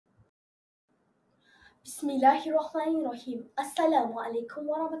Bismillahirrahmanirrahim. Assalamualaikum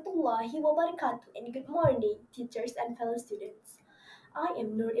warahmatullahi wabarakatuh and good morning, teachers and fellow students. I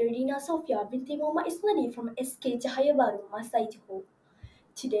am Irdina Sofia, Binti Ismadi from SK Cahaya Masai, Johor.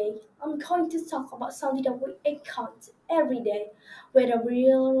 Today, I'm going to talk about something that we encounter every day, whether we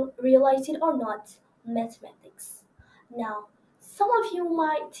realize it or not, mathematics. Now, some of you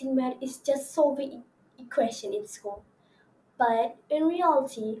might think math is just solving equation in school. But in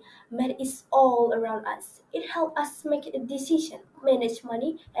reality, math is all around us. It helps us make a decision, manage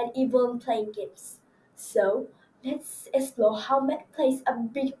money, and even playing games. So, let's explore how math plays a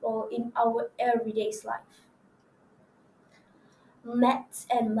big role in our everyday life. Math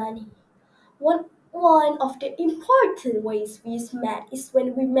and money. One of the important ways we use math is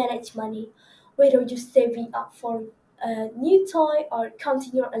when we manage money, whether you're saving up for a new toy or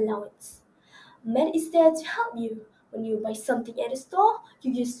counting your allowance. Math is there to help you. When you buy something at a store,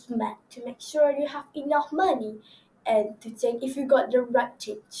 you use math to make sure you have enough money and to check if you got the right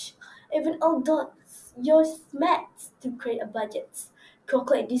change. Even adults use math to create a budget,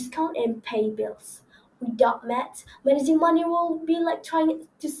 calculate discount, and pay bills. Without math, managing money will be like trying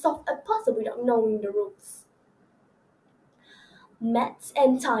to solve a puzzle without knowing the rules. Maths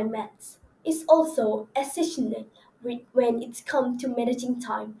and time maths is also essential when it comes to managing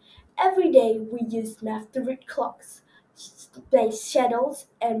time. Every day we use math to read clocks, place schedules,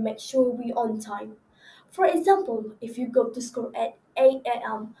 and make sure we're on time. For example, if you go to school at 8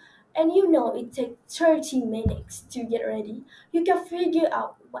 a.m. and you know it takes 30 minutes to get ready, you can figure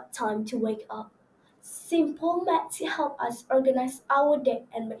out what time to wake up. Simple maths help us organize our day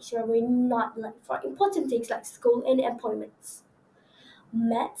and make sure we're not late for important things like school and appointments.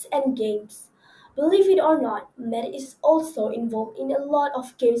 Maths and games. Believe it or not, math is also involved in a lot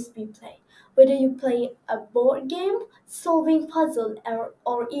of games we play. Whether you play a board game, solving puzzle,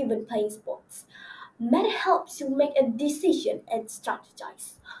 or even playing sports. Math helps you make a decision and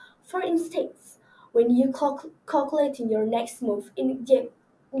strategize. For instance, when you calculating your next move in game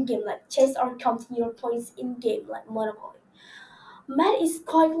like chess or counting your points in game like Monopoly. Math is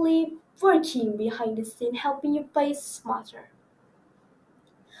quietly working behind the scene helping you play smarter.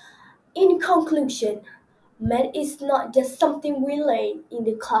 In conclusion, math is not just something we learn in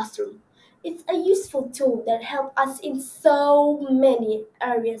the classroom. It's a useful tool that helps us in so many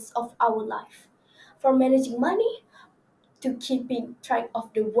areas of our life, from managing money to keeping track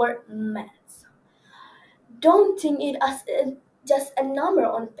of the word math. Don't think it as just a number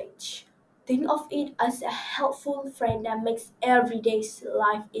on a page. Think of it as a helpful friend that makes everyday's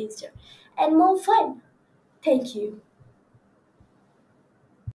life easier and more fun. Thank you.